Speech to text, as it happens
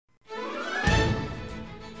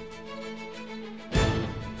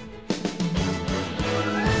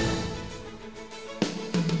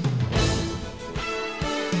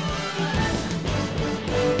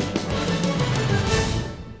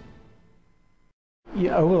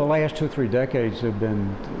Yeah, over the last 2 or 3 decades, there have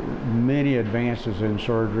been many advances in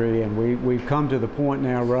surgery, and we've come to the point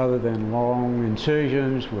now, rather than long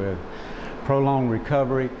incisions with prolonged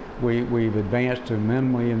recovery, we've advanced to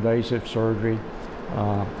minimally invasive surgery.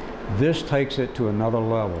 This takes it to another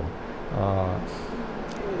level.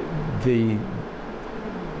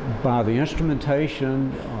 By the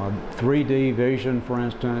instrumentation, 3D vision, for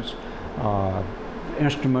instance,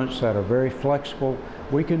 instruments that are very flexible,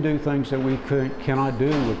 we can do things that we cannot do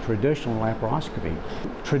with traditional laparoscopy.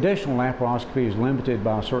 Traditional laparoscopy is limited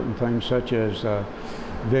by certain things such as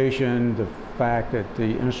vision, the fact that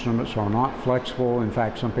the instruments are not flexible. In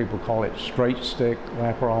fact, some people call it straight stick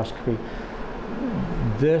laparoscopy.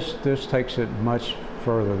 This takes it much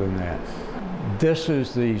further than that. This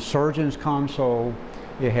is the surgeon's console.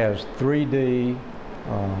 It has 3D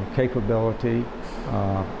capability,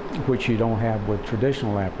 which you don't have with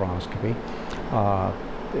traditional laparoscopy.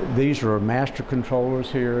 These are master controllers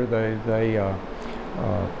here. They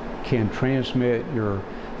can transmit your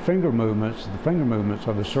finger movements, the finger movements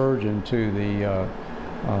of the surgeon, to the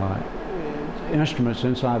instruments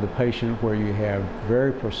inside the patient, where you have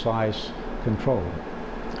very precise control.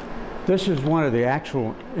 This is one of the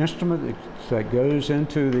actual instruments that goes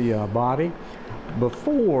into the body.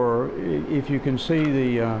 Before, if you can see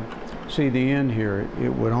the end here, it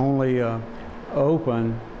would only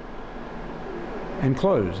open and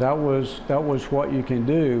close. That was what you can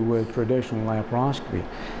do with traditional laparoscopy.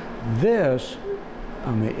 This,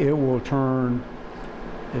 I mean, it will turn.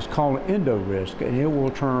 It's called endo-wrist, and it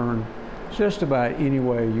will turn just about any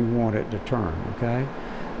way you want it to turn. Okay,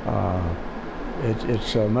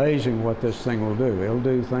 it's amazing what this thing will do. It'll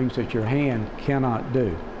do things that your hand cannot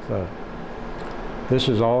do. So this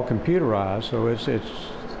is all computerized, so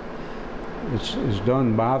it's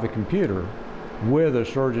done by the computer with a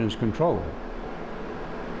surgeon's control.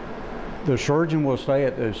 The surgeon will stay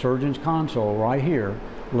at the surgeon's console right here,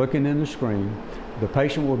 looking in the screen. The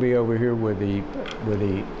patient will be over here with the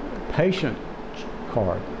patient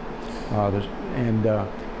card,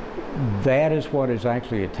 that is what is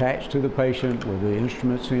actually attached to the patient with the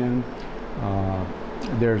instruments in.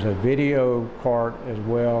 There's a video cart as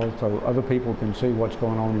well, so other people can see what's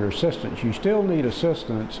going on. Your assistants, you still need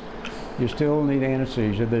assistants, you still need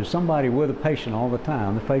anesthesia. There's somebody with a patient all the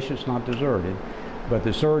time. The patient's not deserted, but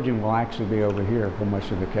the surgeon will actually be over here for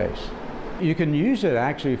much of the case. You can use it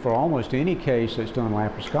actually for almost any case that's done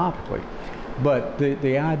laparoscopically, but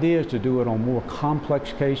the idea is to do it on more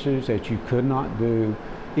complex cases that you could not do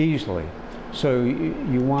easily. So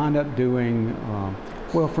you wind up doing,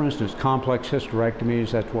 well, for instance, complex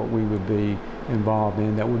hysterectomies. That's what we would be involved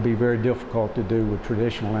in. That would be very difficult to do with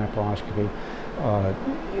traditional laparoscopy.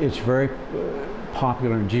 It's very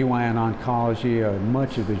popular in GYN oncology.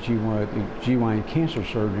 Much of the GYN cancer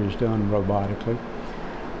surgery is done robotically.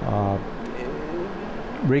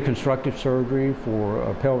 Reconstructive surgery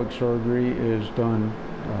for pelvic surgery is done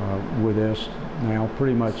with this now,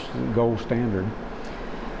 pretty much gold standard.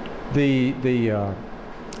 The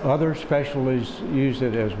other specialties use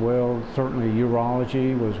it as well. Certainly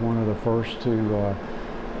urology was one of the first to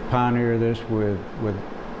pioneer this with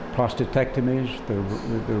prostatectomies.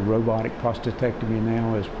 The robotic prostatectomy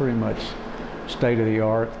now is pretty much state of the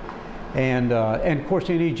art. And of course,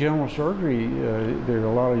 any general surgery, there are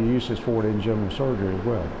a lot of uses for it in general surgery as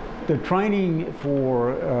well. The training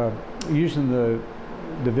for using the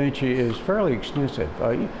Da Vinci is fairly extensive.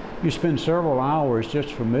 You spend several hours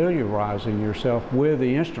just familiarizing yourself with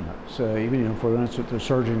the instruments. Even, for instance, the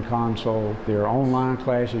surgeon console. There are online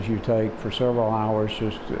classes you take for several hours.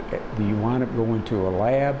 You wind up going to a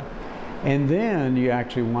lab, and then you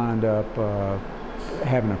actually wind up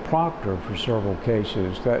having a proctor for several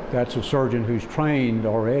cases. That's a surgeon who's trained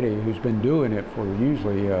already, who's been doing it for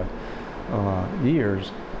usually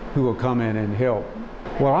years, who will come in and help.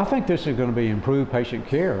 Well, I think this is going to be improved patient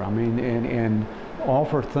care. I mean, and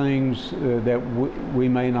offer things that we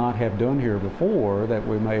may not have done here before, that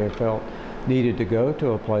we may have felt needed to go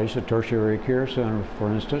to a place, a tertiary care center,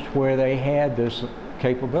 for instance, where they had this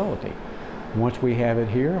capability. Once we have it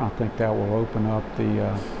here, I think that will open up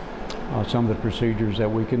some of the procedures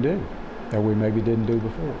that we can do that we maybe didn't do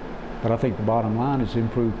before. But I think the bottom line is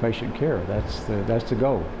improved patient care. That's the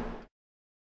goal.